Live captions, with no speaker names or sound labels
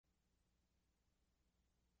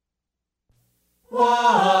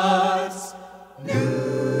What's new?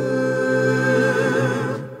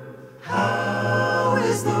 How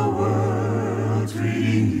is the world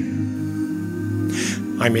treating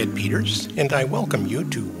you? I'm Ed Peters, and I welcome you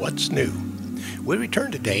to What's New. We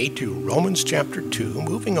return today to Romans chapter 2,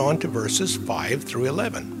 moving on to verses 5 through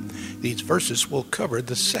 11. These verses will cover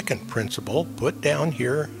the second principle put down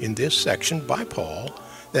here in this section by Paul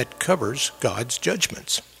that covers God's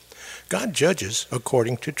judgments. God judges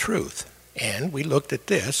according to truth. And we looked at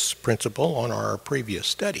this principle on our previous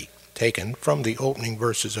study, taken from the opening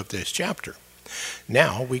verses of this chapter.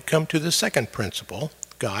 Now we come to the second principle,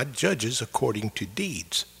 God judges according to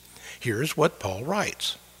deeds. Here's what Paul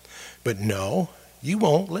writes. But no, you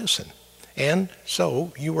won't listen. And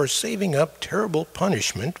so you are saving up terrible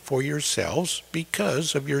punishment for yourselves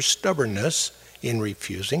because of your stubbornness in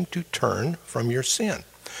refusing to turn from your sin.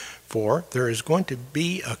 For there is going to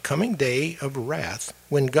be a coming day of wrath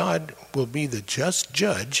when God will be the just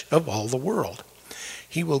judge of all the world.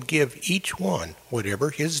 He will give each one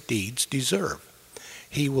whatever his deeds deserve.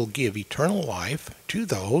 He will give eternal life to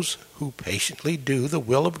those who patiently do the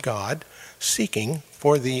will of God, seeking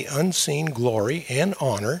for the unseen glory and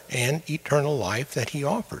honor and eternal life that he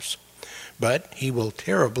offers. But he will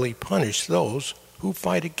terribly punish those who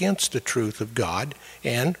fight against the truth of God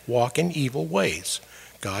and walk in evil ways.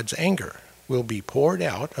 God's anger will be poured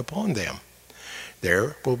out upon them.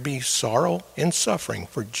 There will be sorrow and suffering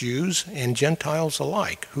for Jews and Gentiles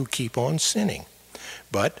alike who keep on sinning.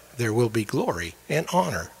 But there will be glory and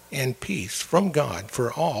honor and peace from God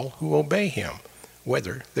for all who obey him,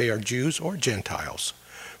 whether they are Jews or Gentiles.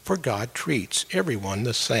 For God treats everyone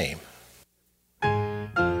the same.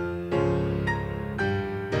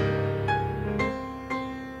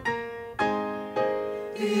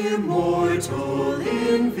 Immortal,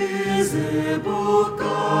 invisible,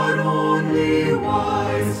 God only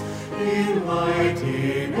wise, in light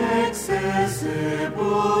inaccessible,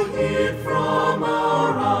 hid from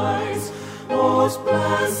our eyes. Most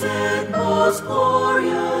blessed, most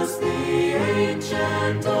glorious, the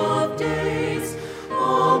Ancient of Days,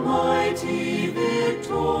 Almighty,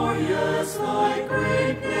 victorious, thy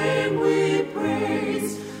great name we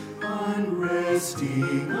praise.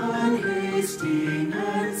 Unresting, unhasting,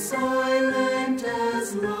 and silent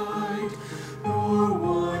as light, nor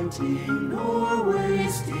wanting, nor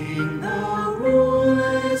wasting, thou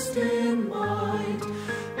rulest in might.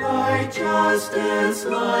 Thy justice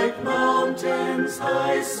like mountains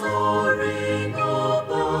high soaring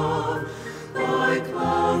above, thy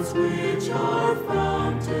clouds which are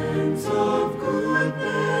fountains of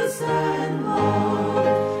goodness and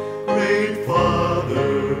love. Great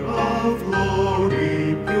Father of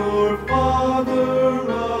glory, pure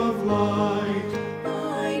Father of light,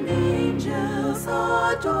 thine angels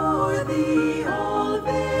adore thee, all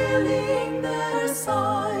veiling their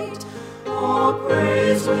sight. All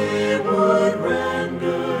praise we would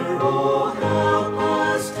render, oh help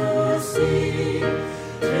us to see,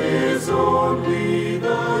 'tis only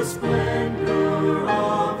the splendor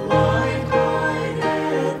of light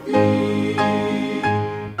hideth thee.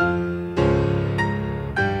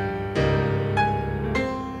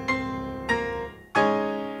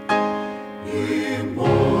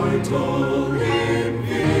 Immortal,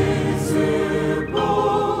 invisible,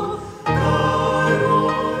 God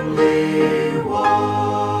only wise.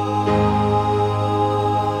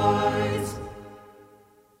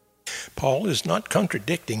 Paul is not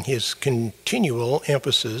contradicting his continual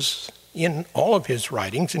emphasis in all of his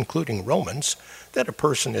writings, including Romans, that a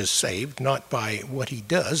person is saved not by what he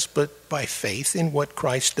does, but by faith in what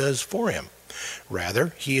Christ does for him.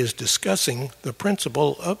 Rather, he is discussing the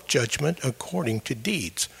principle of judgment according to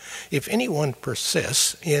deeds. If anyone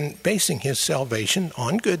persists in basing his salvation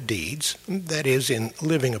on good deeds, that is, in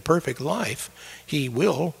living a perfect life, he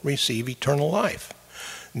will receive eternal life.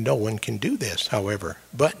 No one can do this, however,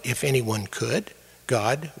 but if anyone could,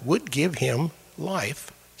 God would give him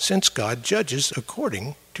life, since God judges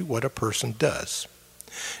according to what a person does.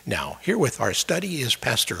 Now, here with our study is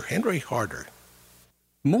Pastor Henry Harder.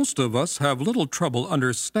 Most of us have little trouble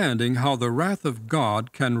understanding how the wrath of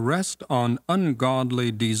God can rest on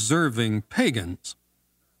ungodly, deserving pagans.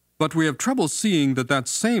 But we have trouble seeing that that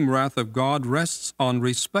same wrath of God rests on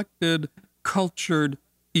respected, cultured,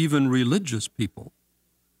 even religious people.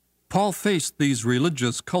 Paul faced these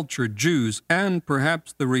religious, cultured Jews and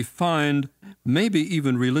perhaps the refined, maybe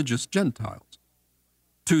even religious Gentiles.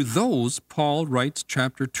 To those, Paul writes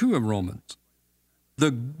chapter 2 of Romans. The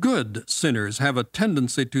good sinners have a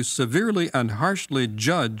tendency to severely and harshly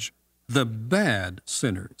judge the bad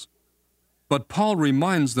sinners. But Paul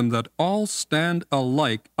reminds them that all stand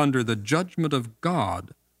alike under the judgment of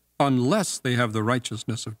God unless they have the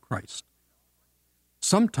righteousness of Christ.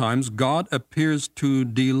 Sometimes God appears to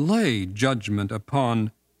delay judgment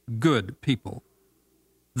upon good people.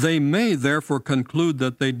 They may therefore conclude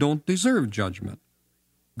that they don't deserve judgment.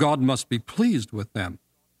 God must be pleased with them.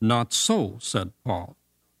 Not so, said Paul.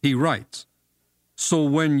 He writes, "So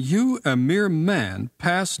when you, a mere man,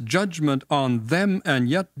 pass judgment on them and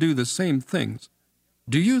yet do the same things,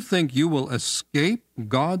 do you think you will escape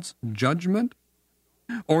God's judgment?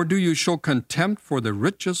 Or do you show contempt for the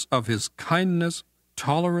riches of his kindness,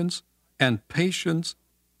 tolerance, and patience,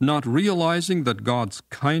 not realizing that God's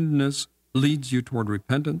kindness leads you toward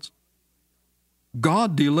repentance?"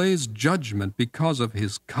 God delays judgment because of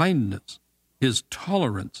his kindness, his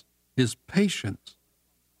tolerance, his patience.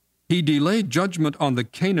 He delayed judgment on the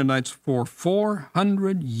Canaanites for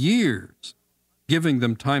 400 years, giving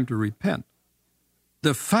them time to repent.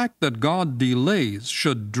 The fact that God delays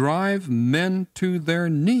should drive men to their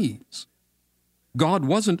knees. God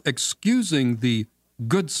wasn't excusing the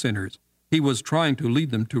good sinners. He was trying to lead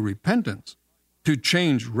them to repentance, to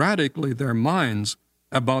change radically their minds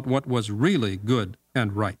about what was really good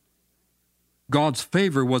and right. God's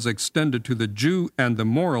favor was extended to the Jew and the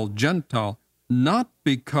moral Gentile, not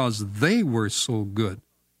because they were so good,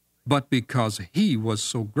 but because he was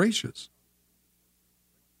so gracious.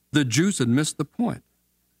 The Jews had missed the point.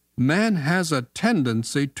 Man has a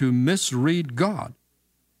tendency to misread God.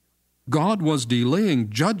 God was delaying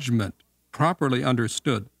judgment, properly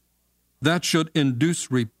understood, that should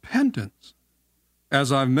induce repentance.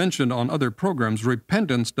 As I've mentioned on other programs,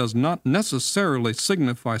 repentance does not necessarily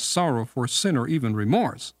signify sorrow for sin or even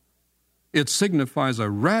remorse. It signifies a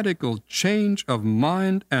radical change of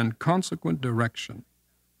mind and consequent direction.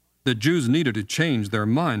 The Jews needed to change their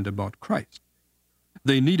mind about Christ.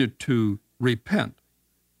 They needed to repent,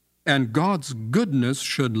 and God's goodness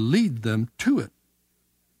should lead them to it.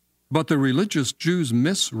 But the religious Jews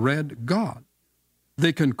misread God.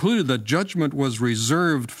 They concluded that judgment was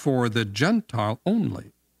reserved for the Gentile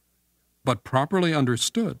only. But properly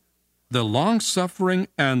understood, the long-suffering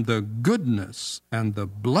and the goodness and the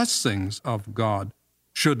blessings of God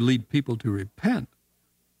should lead people to repent.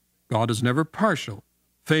 God is never partial,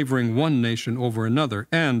 favoring one nation over another,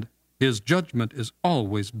 and his judgment is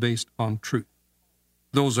always based on truth.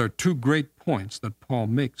 Those are two great points that Paul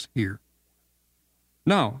makes here.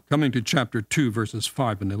 Now, coming to chapter 2, verses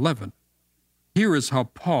 5 and 11, here is how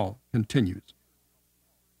Paul continues.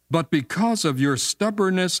 "But because of your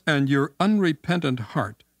stubbornness and your unrepentant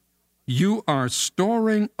heart, you are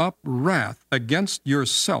storing up wrath against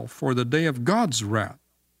yourself for the day of God's wrath,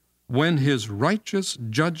 when his righteous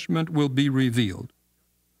judgment will be revealed.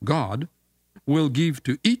 God will give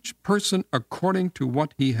to each person according to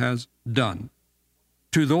what he has done.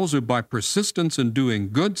 To those who by persistence in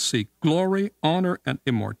doing good seek glory, honor, and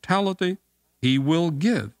immortality, he will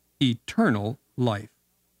give eternal life.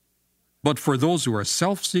 But for those who are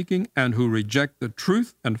self-seeking and who reject the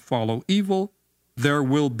truth and follow evil, there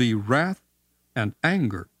will be wrath and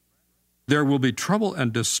anger. There will be trouble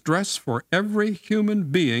and distress for every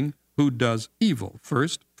human being who does evil,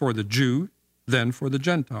 first for the Jew, then for the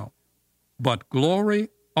Gentile. But glory,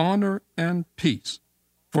 honor, and peace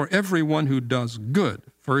for everyone who does good,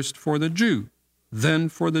 first for the Jew, then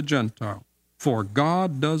for the Gentile. For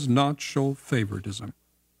God does not show favoritism."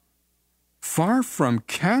 Far from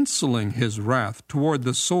canceling his wrath toward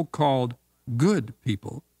the so-called good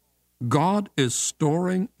people, God is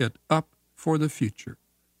storing it up for the future.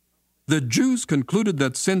 The Jews concluded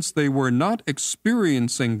that since they were not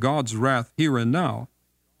experiencing God's wrath here and now,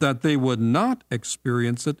 that they would not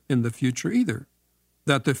experience it in the future either,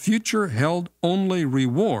 that the future held only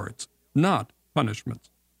rewards, not punishments.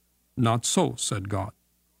 Not so, said God.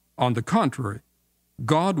 On the contrary,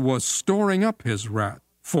 God was storing up his wrath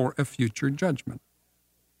for a future judgment.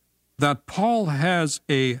 That Paul has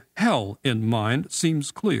a hell in mind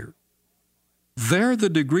seems clear. There the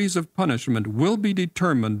degrees of punishment will be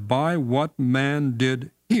determined by what man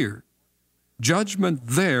did here. Judgment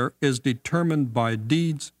there is determined by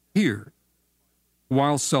deeds here.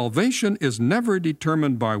 While salvation is never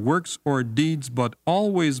determined by works or deeds, but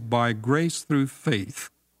always by grace through faith,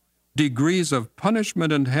 degrees of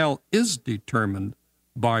punishment in hell is determined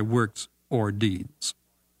by works or deeds.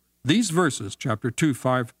 These verses, chapter 2,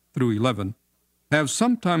 5 through 11, have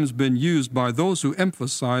sometimes been used by those who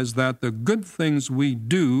emphasize that the good things we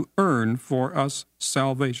do earn for us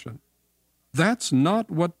salvation. That's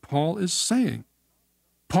not what Paul is saying.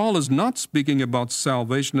 Paul is not speaking about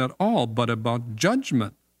salvation at all, but about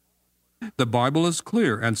judgment. The Bible is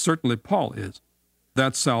clear, and certainly Paul is,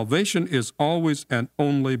 that salvation is always and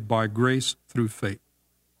only by grace through faith.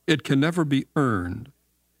 It can never be earned.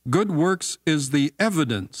 Good works is the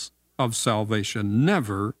evidence of salvation,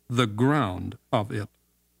 never the ground of it.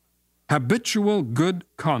 Habitual good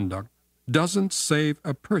conduct doesn't save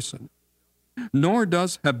a person, nor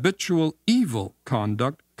does habitual evil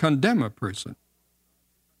conduct condemn a person.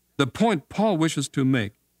 The point Paul wishes to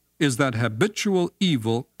make is that habitual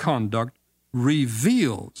evil conduct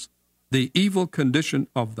reveals the evil condition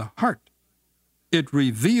of the heart. It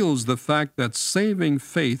reveals the fact that saving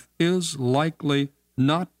faith is likely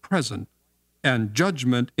not present, and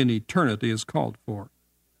judgment in eternity is called for.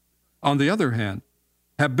 On the other hand,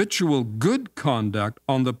 habitual good conduct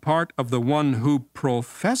on the part of the one who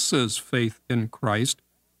professes faith in Christ,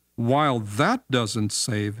 while that doesn't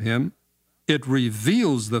save him, it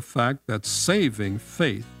reveals the fact that saving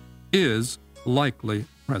faith is likely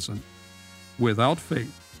present. Without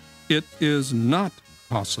faith, it is not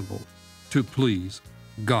possible to please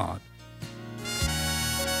God.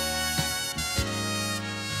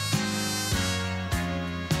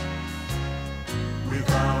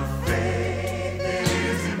 Without faith, it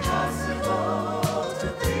is impossible to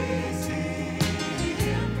please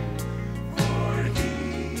Him. For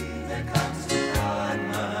he that comes to God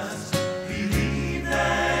must believe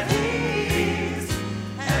that He is,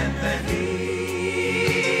 and that He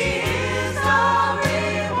is the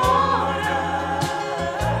rewarder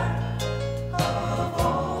of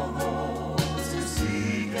all those who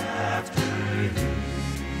seek after Him.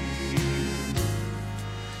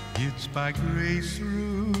 It's by grace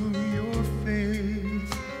through your faith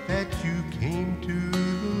that you came to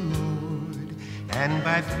the Lord, and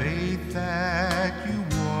by faith that you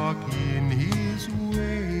walk in His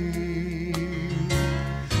way,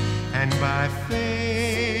 and by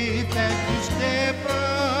faith that you step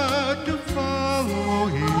out to follow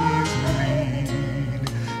His lead.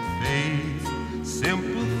 Faith,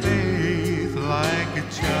 simple faith like a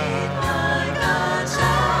child.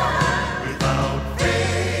 Without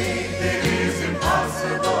faith, it is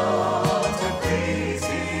impossible to please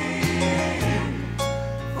Him.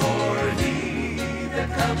 For he that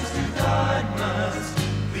comes to God must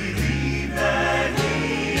believe that He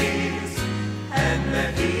is, and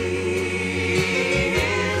that He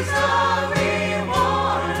is the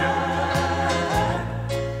rewarder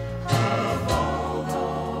of all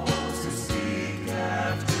those who seek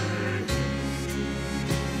after Him.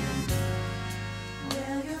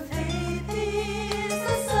 Well, your faith is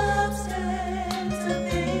the substance of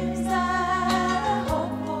things that are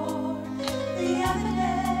hoped for, the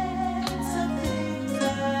evidence of things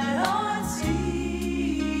that aren't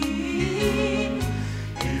seen.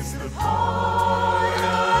 It's the part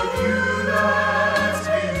of you that's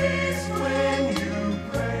released when you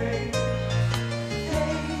pray.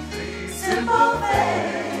 Faith, simple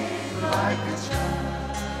faith, Like a child.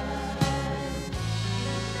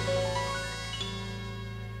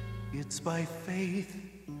 It's by faith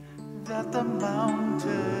that the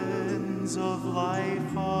mountains of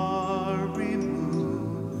life are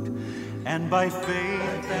removed, and by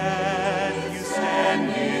faith that you stand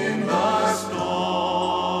in the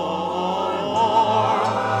storm,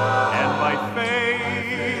 and by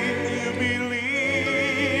faith you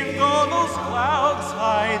believe though those clouds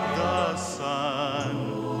hide the sun.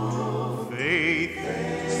 Faith,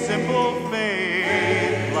 simple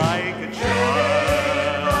faith like a child.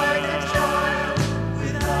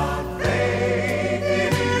 Without faith,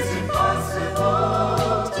 it is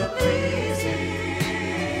impossible to please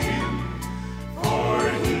Him. For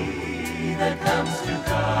he that comes to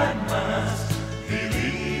God must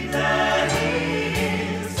believe that He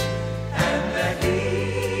is, and that He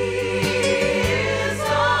is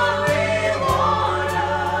the rewarder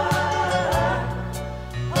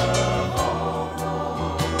of all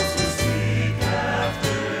those who seek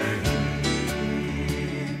after Him,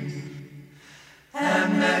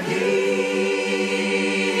 and that He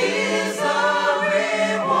is the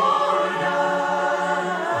rewarder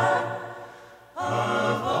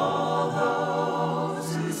of all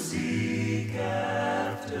those who seek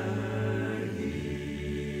after Him.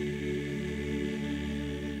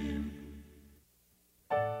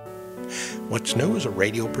 What's New is a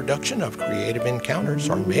radio production of Creative Encounters.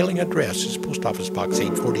 Our mailing address is Post Office Box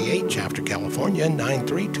 848, Shafter, California,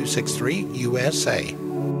 93263, USA.